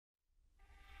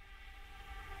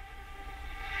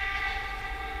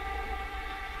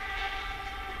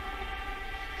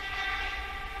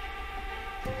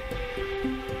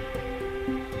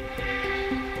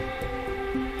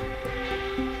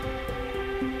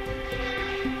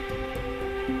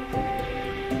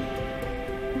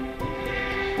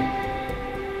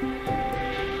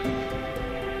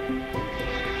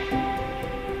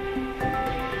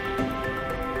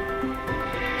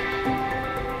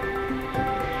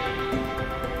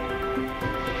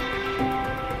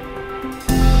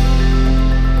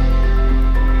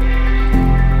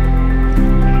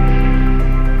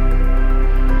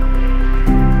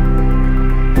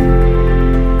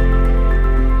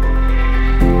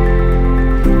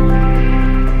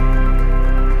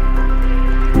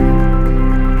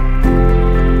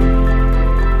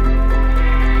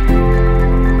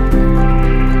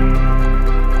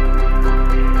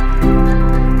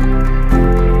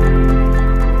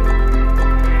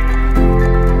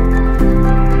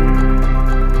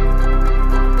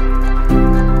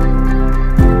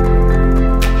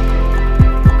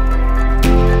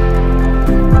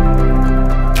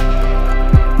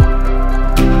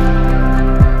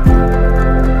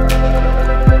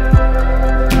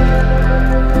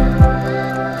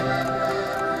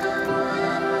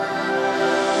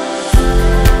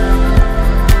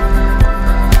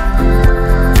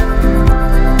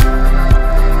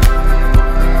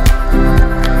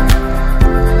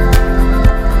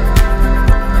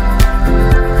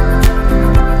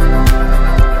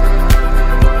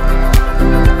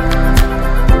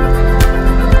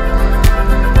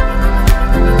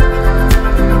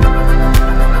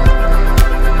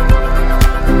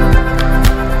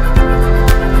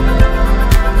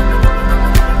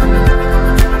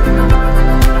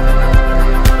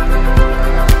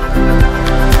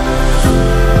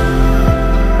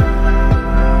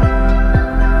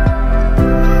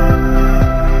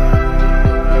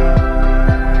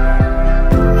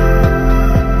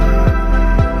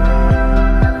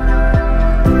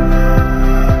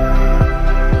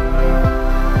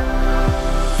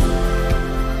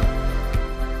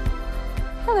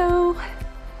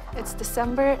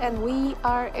December and we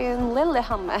are in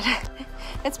Lilyhammer.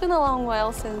 It's been a long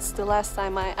while since the last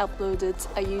time I uploaded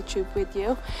a YouTube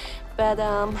video, but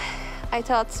I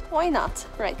thought, why not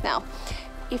right now?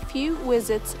 If you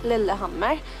visit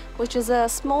Lillehammer, which is a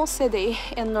small city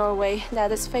in Norway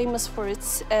that is famous for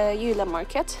its Jula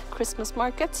market, Christmas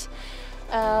market,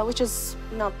 which is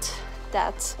not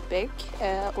that big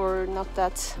or not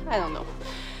that, I don't know.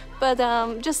 But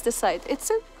just decide.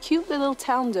 It's a cute little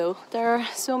town though. There are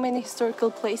so many historical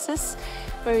places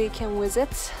where you can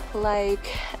visit. Like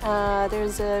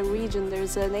there's a region,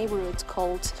 there's a neighborhood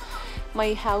called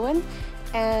Lilyhammer.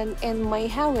 And in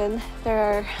Lilyhammer there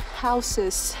are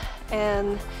houses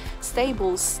and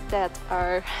stables that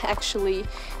are actually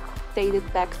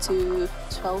dated back to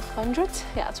 1200.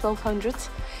 Yeah, 1200.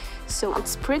 So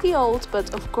it's pretty old,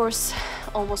 but of course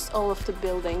almost all of the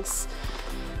buildings,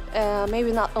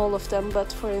 maybe not all of them,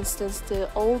 but for instance the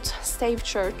old stave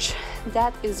church,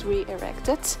 that is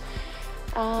re-erected.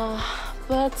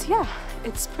 But yeah,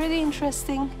 it's pretty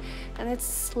interesting and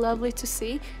it's lovely to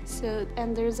see. So,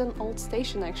 and there's an old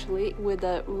station actually with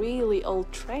a really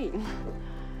old train,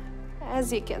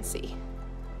 as you can see,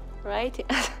 right?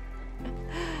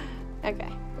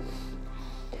 Okay.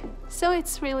 So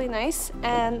it's really nice,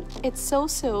 and it's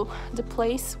also the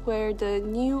place where the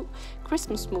new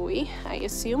Christmas movie, I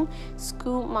assume,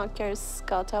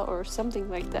 Apotekergata or something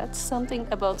like that, something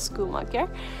about Skomaker,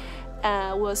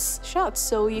 was shot.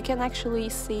 So you can actually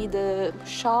see the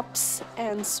shops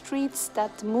and streets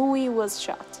that the movie was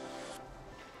shot.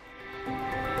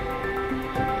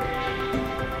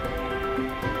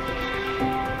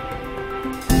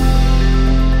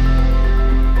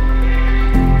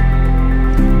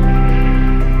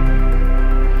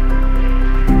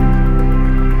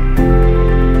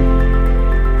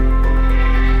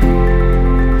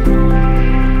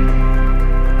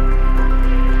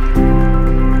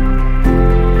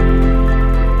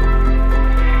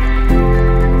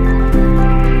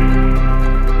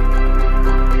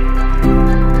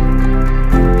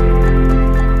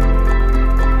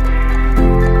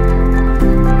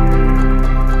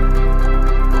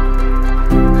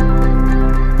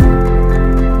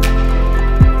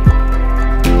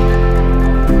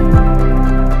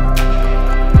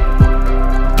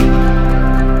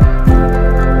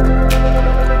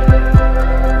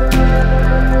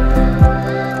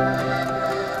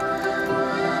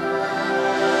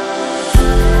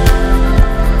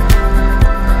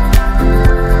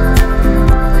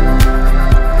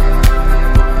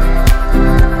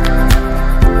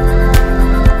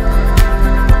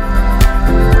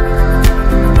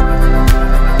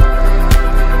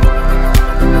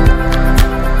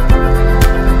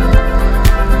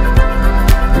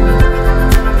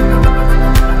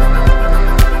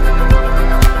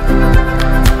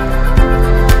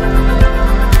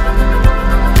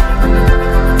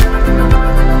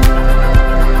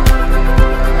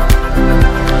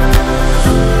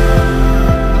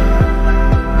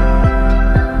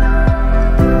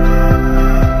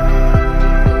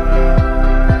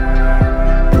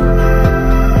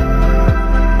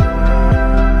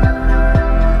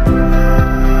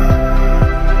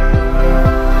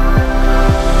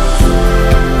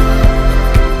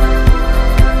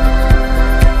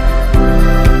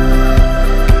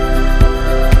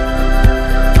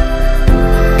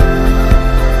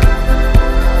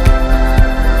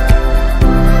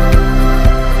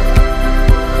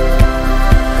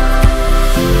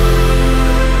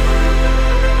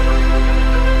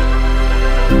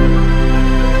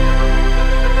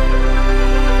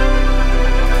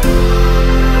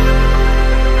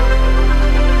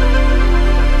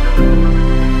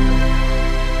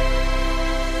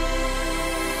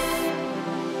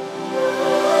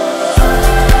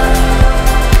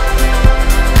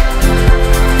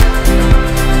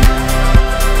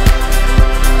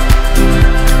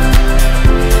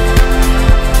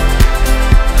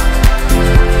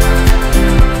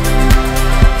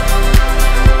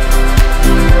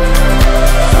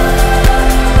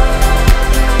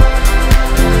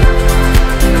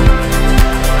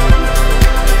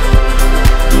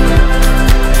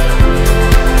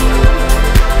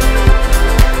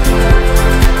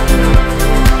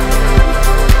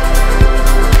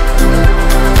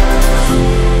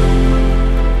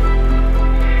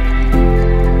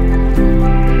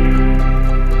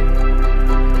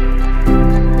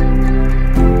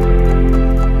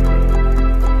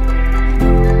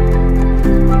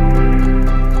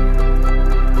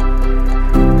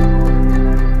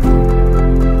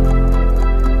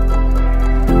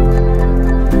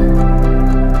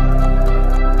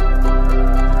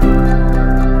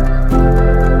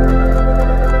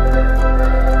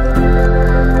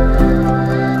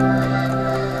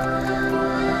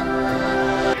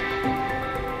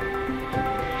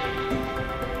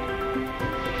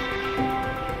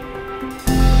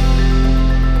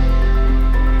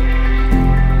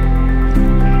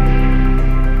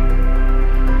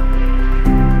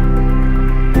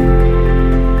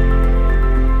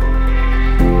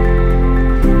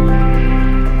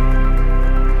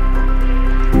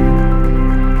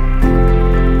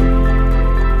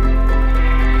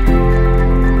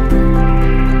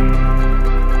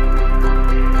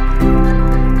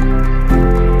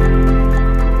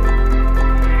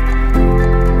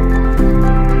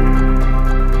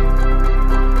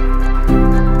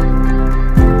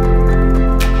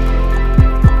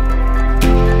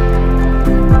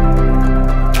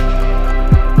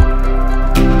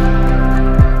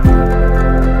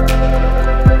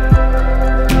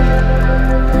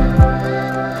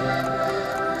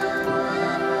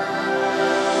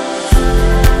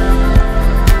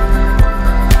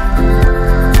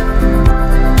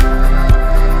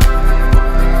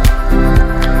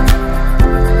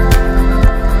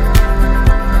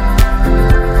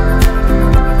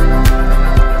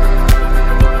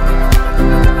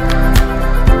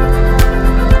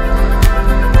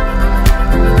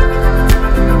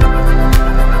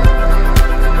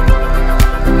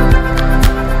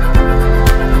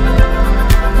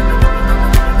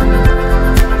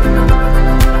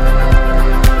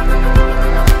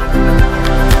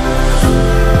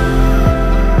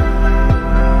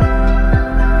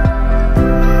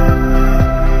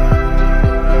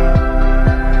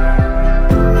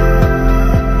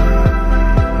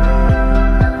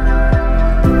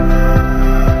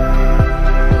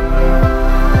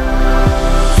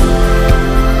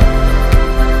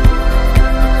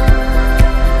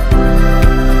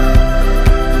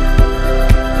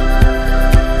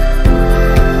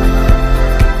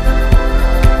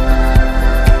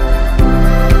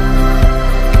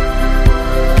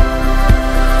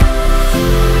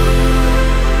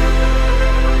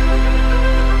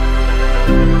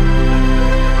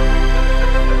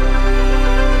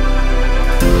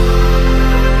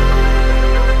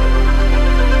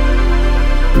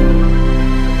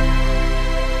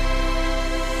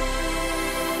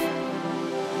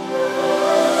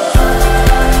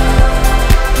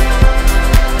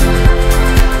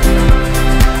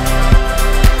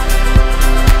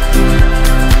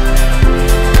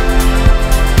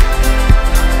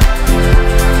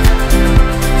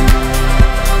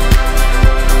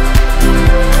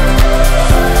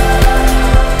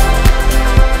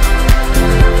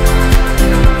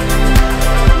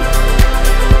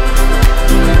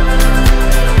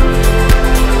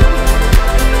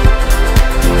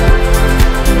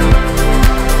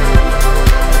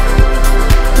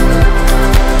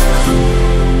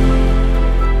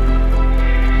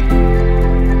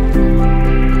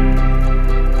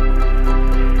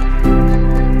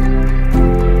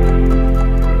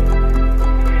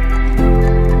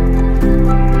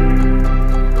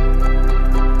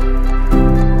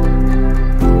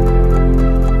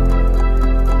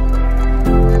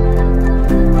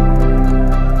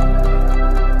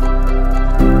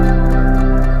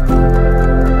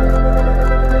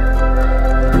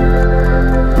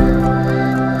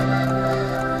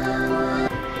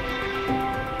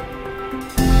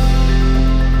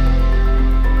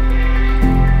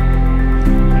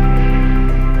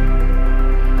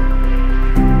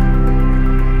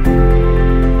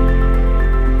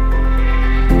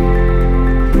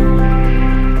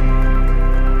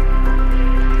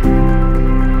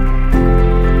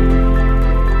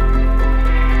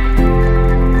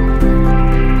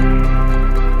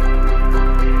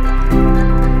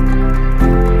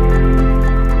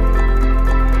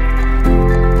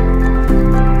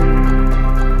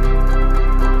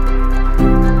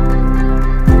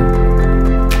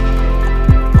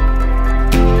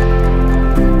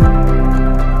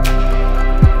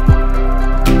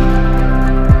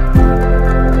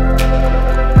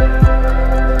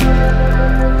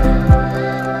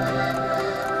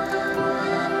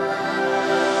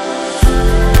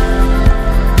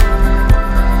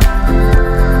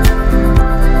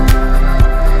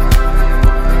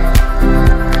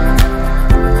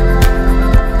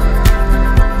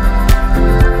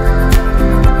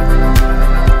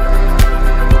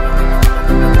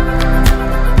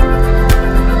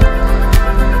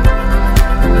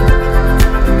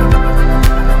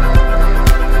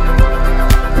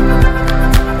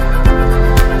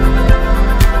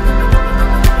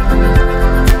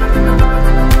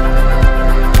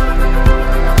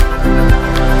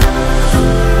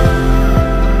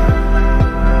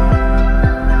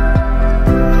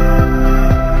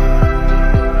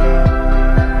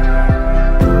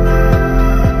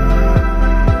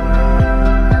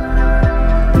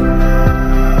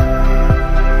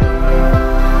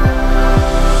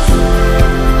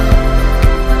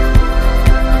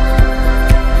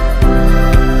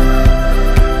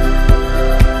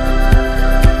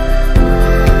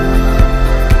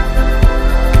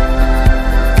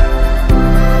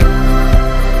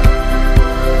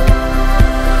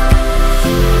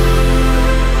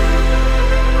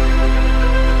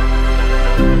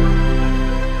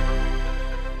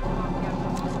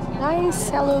 guys,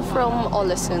 hello from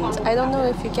Ålesund. I don't know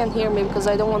if you can hear me because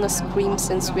I don't want to scream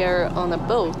since we are on a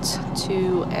boat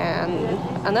to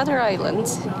another island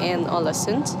in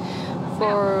Ålesund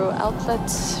for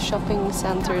outlets, shopping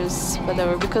centers,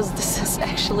 whatever, because this is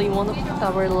actually one of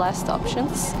our last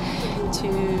options to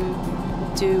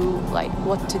do like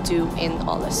what to do in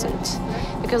Ålesund,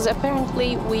 because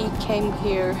apparently we came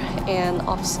here in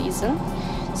off-season,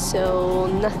 so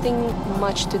nothing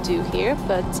much to do here,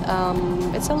 but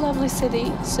it's a lovely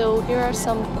city. So here are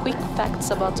some quick facts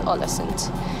about Ålesund.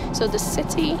 So the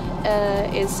city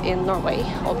is in Norway,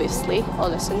 obviously,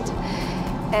 Ålesund,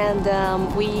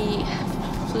 and we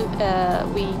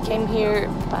came here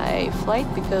by flight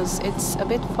because it's a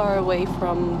bit far away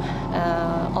from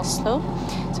Oslo,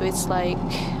 so it's like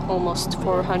almost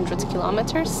 400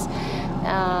 kilometers.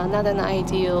 Not an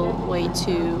ideal way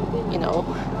to, you know,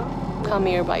 come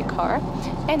here by car.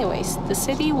 Anyways, the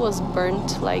city was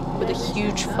burnt like with a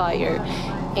huge fire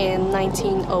in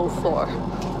 1904,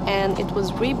 and it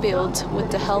was rebuilt with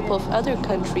the help of other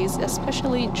countries,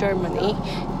 especially Germany,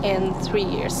 in 3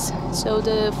 years. So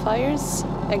the fire's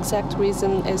exact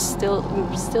reason is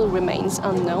still remains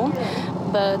unknown,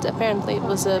 but apparently it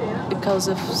was because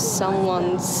of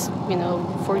someone's, you know,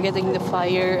 forgetting the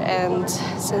fire, and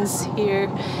since here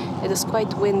it is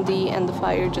quite windy and the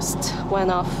fire just went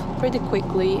off pretty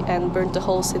quickly and burnt the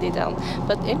whole city down.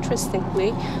 But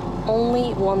interestingly,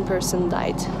 only one person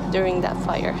died during that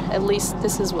fire. At least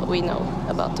this is what we know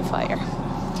about the fire.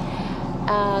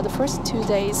 The first 2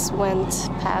 days went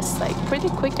past like pretty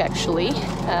quick actually.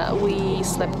 We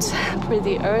slept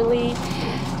pretty early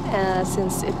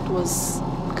since it was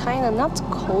kind of not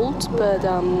cold, but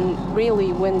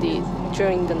really windy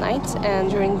during the night,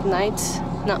 and during the night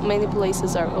not many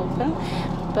places are open,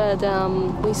 but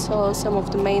we saw some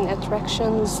of the main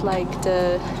attractions like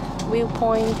the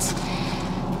viewpoint,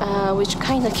 which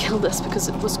kind of killed us because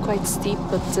it was quite steep,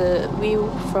 but the view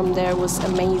from there was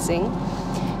amazing.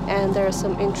 And there are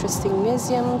some interesting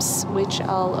museums which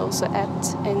I'll also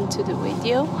add into the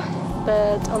video.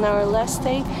 But on our last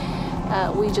day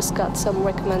we just got some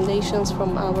recommendations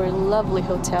from our lovely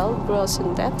hotel,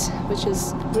 lesund, which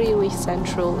is really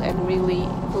central and really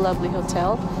lovely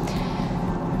hotel.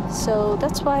 So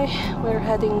that's why we're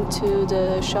heading to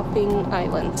the shopping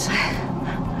island.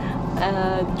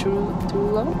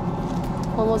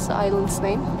 What was the island's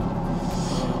name?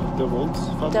 Devold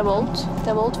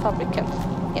Fabriken.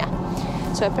 Yeah.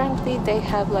 So apparently they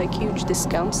have like huge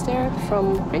discounts there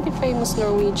from pretty famous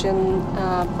Norwegian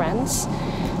brands,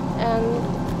 and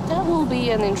that will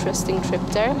be an interesting trip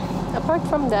there. Apart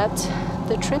from that,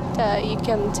 the trip you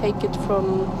can take it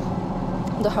from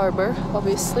the harbor,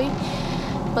 obviously,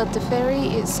 but the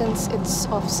ferry, since it's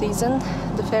off season,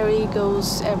 the ferry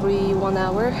goes every 1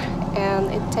 hour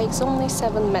and it takes only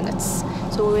 7 minutes.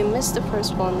 So we missed the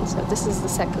first one, so this is the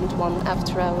second one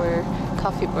after our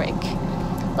coffee break.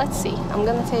 Let's see, I'm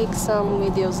gonna take some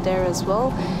videos there as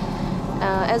well.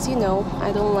 As you know,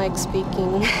 I don't like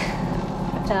speaking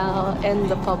in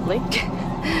the public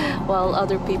while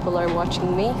other people are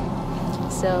watching me.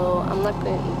 So I'm not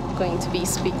going to be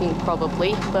speaking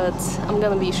probably, but I'm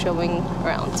gonna be showing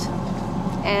around.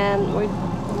 And we're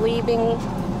leaving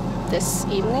this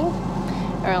evening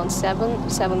around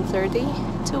 7:30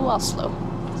 to Oslo.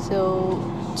 So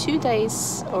 2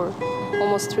 days or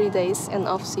almost 3 days in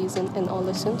off season in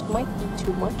Ålesund might be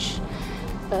too much,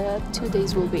 but 2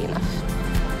 days will be enough.